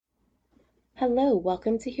Hello,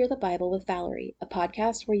 welcome to Hear the Bible with Valerie, a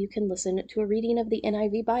podcast where you can listen to a reading of the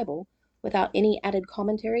NIV Bible without any added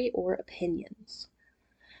commentary or opinions.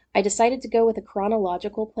 I decided to go with a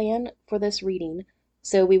chronological plan for this reading,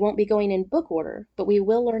 so we won't be going in book order, but we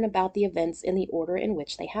will learn about the events in the order in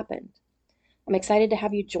which they happened. I'm excited to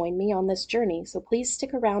have you join me on this journey, so please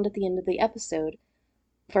stick around at the end of the episode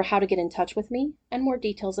for how to get in touch with me and more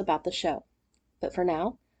details about the show. But for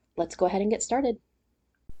now, let's go ahead and get started.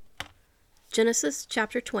 Genesis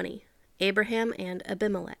chapter 20, Abraham and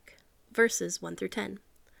Abimelech, verses 1 through 10.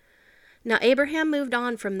 Now Abraham moved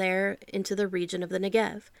on from there into the region of the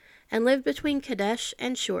Negev, and lived between Kadesh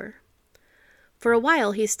and Shur. For a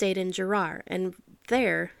while he stayed in Gerar, and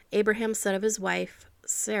there Abraham said of his wife,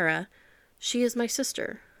 Sarah, "She is my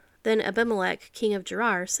sister." Then Abimelech, king of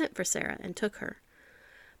Gerar, sent for Sarah and took her.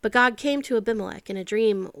 But God came to Abimelech in a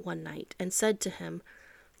dream one night, and said to him,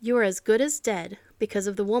 "You are as good as dead, because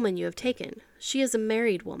of the woman you have taken. She is a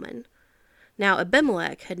married woman." Now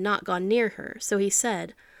Abimelech had not gone near her, so he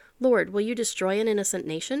said, "Lord, will you destroy an innocent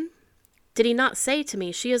nation? Did he not say to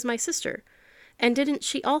me, 'She is my sister'? And didn't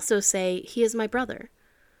she also say, 'He is my brother'?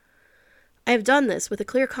 I have done this with a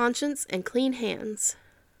clear conscience and clean hands."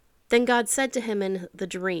 Then God said to him in the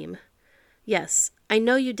dream, "Yes, I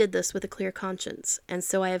know you did this with a clear conscience, and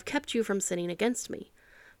so I have kept you from sinning against me.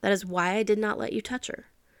 That is why I did not let you touch her.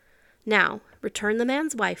 Now, return the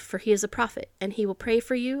man's wife, for he is a prophet, and he will pray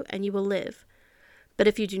for you, and you will live. But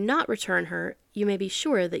if you do not return her, you may be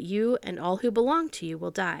sure that you and all who belong to you will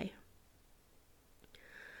die."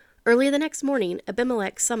 Early the next morning,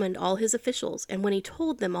 Abimelech summoned all his officials, and when he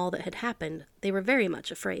told them all that had happened, they were very much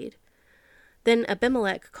afraid. Then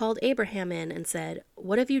Abimelech called Abraham in and said,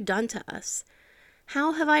 "What have you done to us?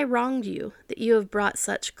 How have I wronged you, that you have brought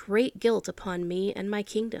such great guilt upon me and my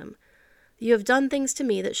kingdom? You have done things to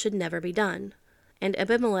me that should never be done." And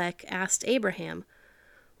Abimelech asked Abraham,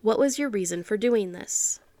 "What was your reason for doing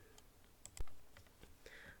this?"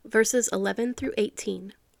 Verses 11 through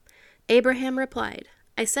 18. Abraham replied,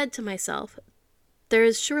 "I said to myself, 'There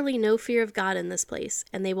is surely no fear of God in this place,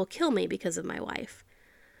 and they will kill me because of my wife.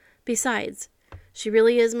 Besides, she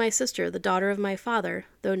really is my sister, the daughter of my father,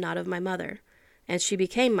 though not of my mother, and she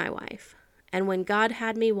became my wife. And when God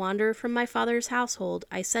had me wander from my father's household,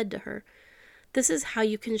 I said to her, This is how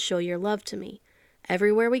you can show your love to me.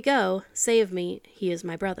 Everywhere we go, say of me, he is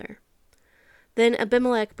my brother.' Then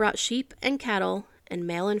Abimelech brought sheep and cattle and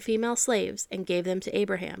male and female slaves and gave them to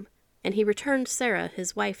Abraham, and he returned Sarah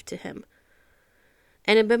his wife to him.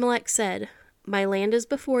 And Abimelech said, 'My land is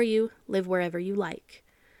before you, live wherever you like.'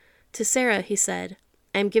 To Sarah he said,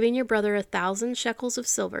 'I am giving your brother 1,000 shekels of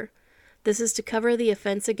silver. This is to cover the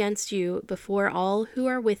offense against you before all who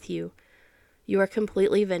are with you. You are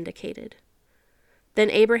completely vindicated.' Then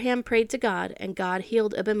Abraham prayed to God, and God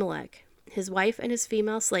healed Abimelech, his wife and his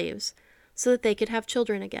female slaves, so that they could have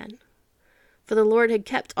children again. For the Lord had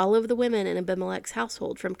kept all of the women in Abimelech's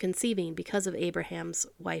household from conceiving because of Abraham's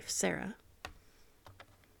wife Sarah.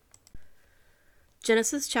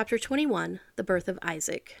 Genesis chapter 21, the birth of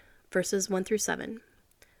Isaac, verses 1 through 7.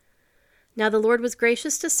 Now the Lord was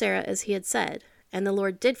gracious to Sarah as he had said, and the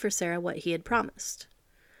Lord did for Sarah what he had promised.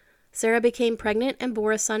 Sarah became pregnant and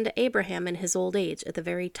bore a son to Abraham in his old age at the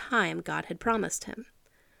very time God had promised him.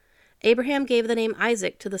 Abraham gave the name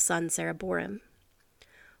Isaac to the son Sarah bore him.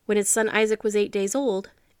 When his son Isaac was 8 days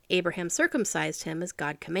old, Abraham circumcised him as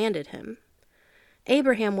God commanded him.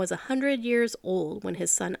 Abraham was 100 years old when his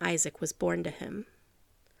son Isaac was born to him.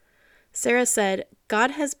 Sarah said,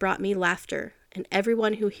 "God has brought me laughter, and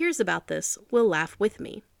everyone who hears about this will laugh with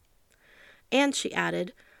me." And she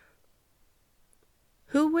added,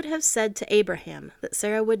 "Who would have said to Abraham that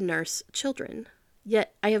Sarah would nurse children?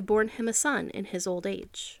 Yet I have borne him a son in his old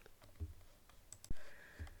age."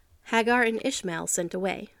 Hagar and Ishmael sent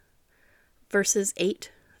away. Verses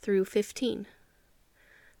 8 through 15.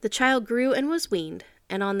 The child grew and was weaned,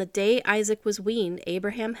 and on the day Isaac was weaned,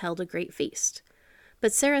 Abraham held a great feast.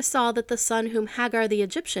 But Sarah saw that the son whom Hagar the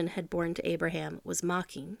Egyptian had borne to Abraham was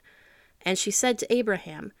mocking. And she said to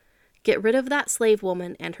Abraham, "Get rid of that slave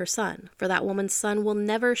woman and her son, for that woman's son will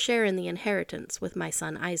never share in the inheritance with my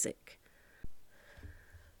son Isaac."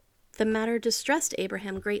 The matter distressed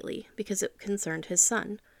Abraham greatly, because it concerned his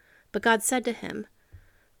son. But God said to him,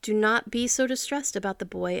 "Do not be so distressed about the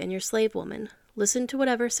boy and your slave woman. Listen to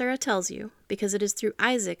whatever Sarah tells you, because it is through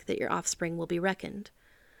Isaac that your offspring will be reckoned.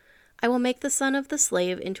 I will make the son of the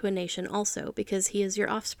slave into a nation also, because he is your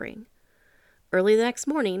offspring." Early the next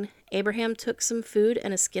morning, Abraham took some food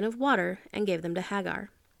and a skin of water and gave them to Hagar.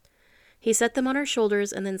 He set them on her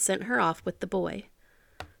shoulders and then sent her off with the boy.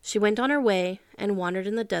 She went on her way and wandered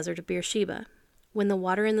in the desert of Beersheba. When the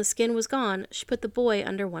water in the skin was gone, she put the boy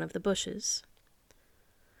under one of the bushes.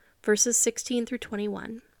 Verses 16 through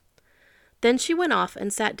 21. Then she went off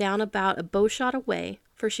and sat down about a bowshot away,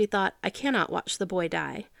 for she thought, I cannot watch the boy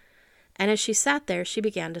die. And as she sat there, she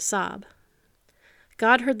began to sob.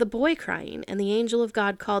 God heard the boy crying, and the angel of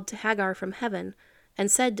God called to Hagar from heaven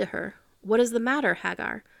and said to her, What is the matter,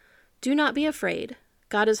 Hagar? Do not be afraid.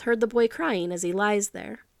 God has heard the boy crying as he lies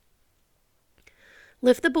there.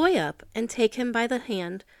 Lift the boy up and take him by the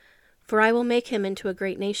hand, for I will make him into a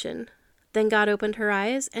great nation. Then God opened her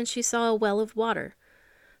eyes, and she saw a well of water.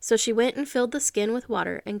 So she went and filled the skin with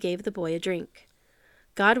water and gave the boy a drink.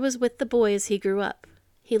 God was with the boy as he grew up.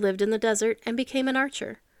 He lived in the desert and became an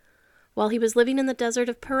archer. While he was living in the desert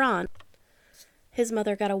of Paran, his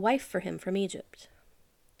mother got a wife for him from Egypt.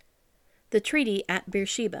 The treaty at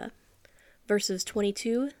Beersheba, verses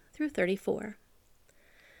 22 through 34.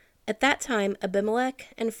 At that time,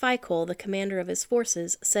 Abimelech and Phicol, the commander of his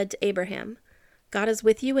forces, said to Abraham, God is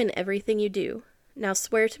with you in everything you do. Now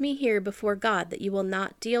swear to me here before God that you will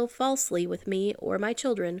not deal falsely with me or my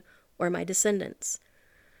children or my descendants.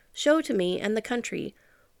 Show to me and the country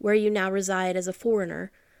where you now reside as a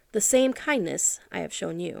foreigner the same kindness I have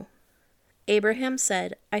shown you. Abraham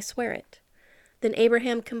said, I swear it. Then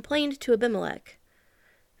Abraham complained to Abimelech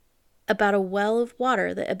about a well of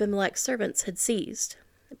water that Abimelech's servants had seized.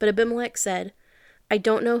 But Abimelech said, I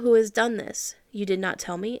don't know who has done this. You did not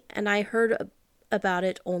tell me, and I heard about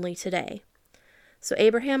it only today. So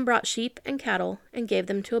Abraham brought sheep and cattle and gave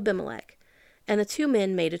them to Abimelech, and the two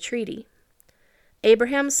men made a treaty.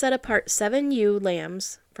 Abraham set apart 7 ewe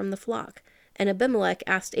lambs from the flock, and Abimelech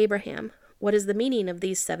asked Abraham, What is the meaning of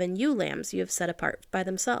these 7 ewe lambs you have set apart by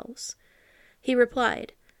themselves? He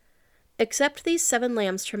replied, Accept these 7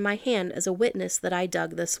 lambs from my hand as a witness that I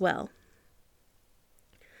dug this well.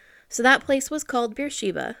 So that place was called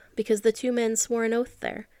Beersheba, because the two men swore an oath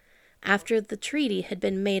there. After the treaty had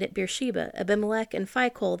been made at Beersheba, Abimelech and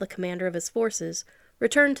Phicol, the commander of his forces,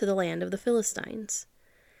 returned to the land of the Philistines.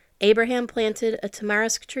 Abraham planted a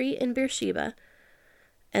tamarisk tree in Beersheba,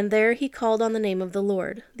 and there he called on the name of the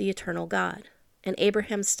Lord, the eternal God. And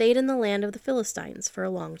Abraham stayed in the land of the Philistines for a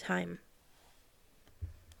long time.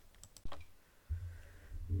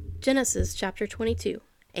 Genesis chapter 22.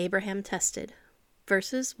 Abraham tested.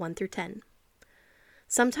 Verses 1 through 10.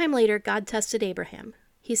 Sometime later, God tested Abraham.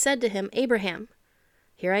 He said to him, Abraham.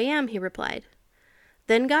 Here I am, he replied.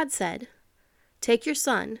 Then God said, Take your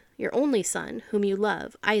son, your only son, whom you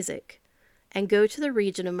love, Isaac, and go to the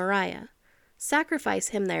region of Moriah. Sacrifice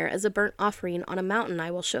him there as a burnt offering on a mountain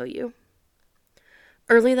I will show you.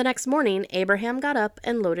 Early the next morning, Abraham got up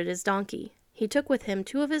and loaded his donkey. He took with him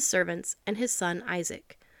 2 of his servants and his son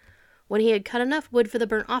Isaac. When he had cut enough wood for the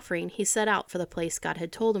burnt offering, he set out for the place God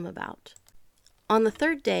had told him about. On the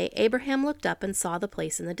 3rd day, Abraham looked up and saw the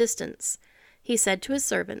place in the distance. He said to his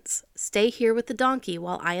servants, Stay here with the donkey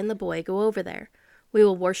while I and the boy go over there. We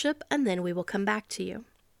will worship, and then we will come back to you.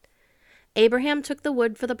 Abraham took the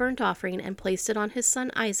wood for the burnt offering and placed it on his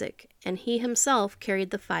son Isaac, and he himself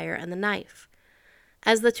carried the fire and the knife.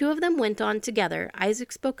 As the 2 of them went on together,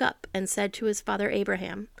 Isaac spoke up and said to his father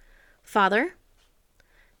Abraham, Father?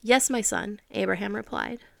 Yes, my son, Abraham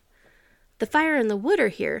replied. The fire and the wood are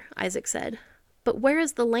here, Isaac said. But where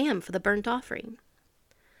is the lamb for the burnt offering?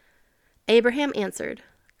 Abraham answered,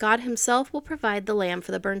 God himself will provide the lamb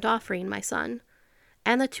for the burnt offering, my son.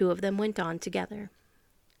 And the 2 of them went on together.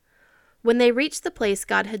 When they reached the place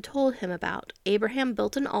God had told him about, Abraham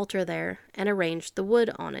built an altar there and arranged the wood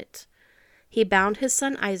on it. He bound his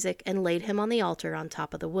son Isaac and laid him on the altar on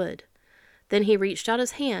top of the wood. Then he reached out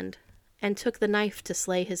his hand and took the knife to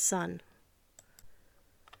slay his son.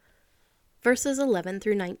 Verses 11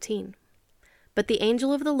 through 19. But the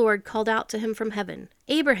angel of the Lord called out to him from heaven,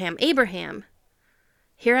 Abraham, Abraham!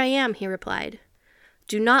 Here I am, he replied.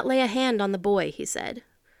 Do not lay a hand on the boy, he said.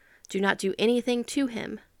 Do not do anything to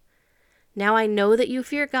him. Now I know that you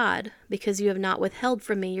fear God, because you have not withheld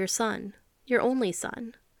from me your son, your only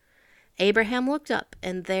son. Abraham looked up,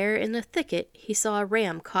 and there in the thicket he saw a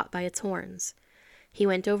ram caught by its horns. He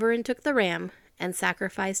went over and took the ram, and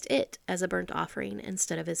sacrificed it as a burnt offering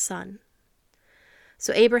instead of his son.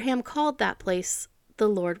 So Abraham called that place, The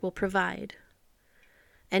Lord will provide.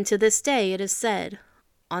 And to this day it is said,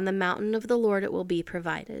 On the mountain of the Lord it will be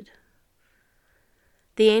provided.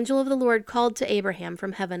 The angel of the Lord called to Abraham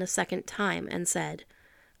from heaven a second time and said,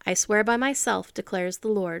 I swear by myself, declares the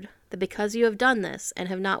Lord, that because you have done this and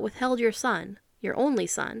have not withheld your son, your only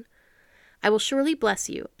son, I will surely bless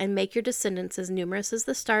you and make your descendants as numerous as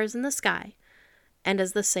the stars in the sky and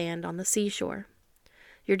as the sand on the seashore.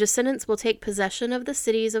 Your descendants will take possession of the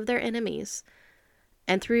cities of their enemies,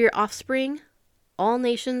 and through your offspring all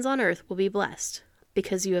nations on earth will be blessed,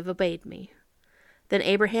 because you have obeyed me." Then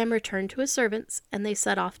Abraham returned to his servants, and they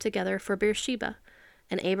set off together for Beersheba,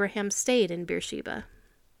 and Abraham stayed in Beersheba.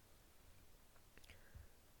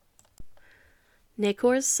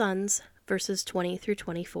 Nachor's sons, verses 20 through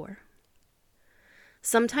 24.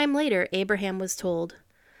 Sometime later, Abraham was told,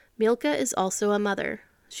 "Milcah is also a mother.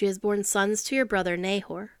 She has borne sons to your brother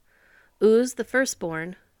Nahor. Uz the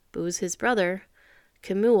firstborn, Buz his brother,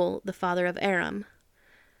 Kemuel the father of Aram,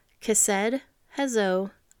 Kesed,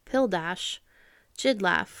 Hazo, Pildash,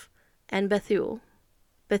 Jidlaph, and Bethuel.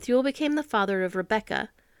 Bethuel became the father of Rebekah.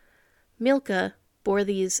 Milcah bore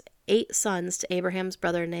these 8 sons to Abraham's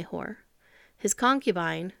brother Nahor. His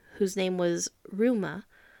concubine, whose name was Reumah,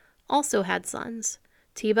 also had sons,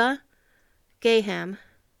 Tebah, Gaham,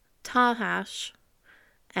 Tahash,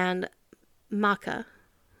 and Makkah.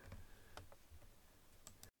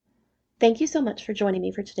 Thank you so much for joining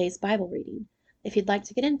me for today's Bible reading. If you'd like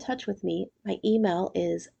to get in touch with me, my email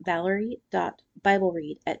is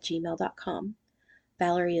valerie.bibleread@gmail.com.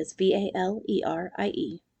 Valerie is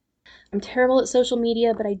Valerie. I'm terrible at social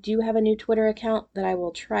media, but I do have a new Twitter account that I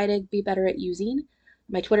will try to be better at using.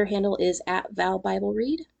 My Twitter handle is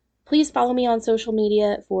 @ValBibleRead. Please follow me on social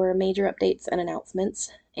media for major updates and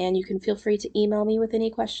announcements, and you can feel free to email me with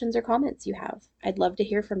any questions or comments you have. I'd love to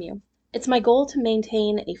hear from you. It's my goal to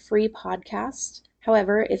maintain a free podcast.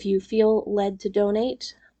 However, if you feel led to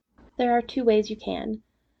donate, there are 2 ways you can.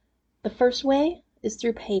 The first way is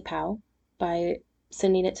through PayPal by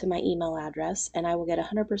sending it to my email address, and I will get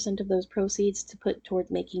 100% of those proceeds to put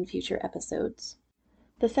towards making future episodes.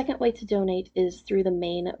 The second way to donate is through the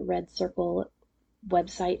main Red Circle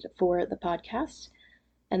website for the podcast,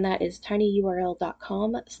 and that is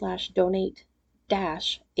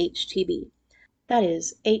tinyurl.com/donate-HTB. That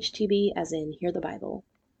is HTB as in Hear the Bible.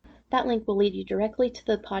 That link will lead you directly to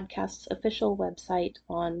the podcast's official website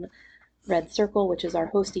on Red Circle, which is our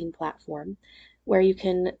hosting platform, where you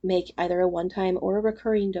can make either a one-time or a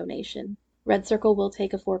recurring donation. Red Circle will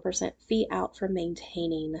take a 4% fee out for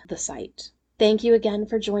maintaining the site. Thank you again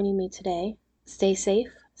for joining me today. Stay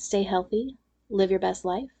safe, stay healthy, live your best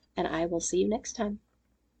life, and I will see you next time.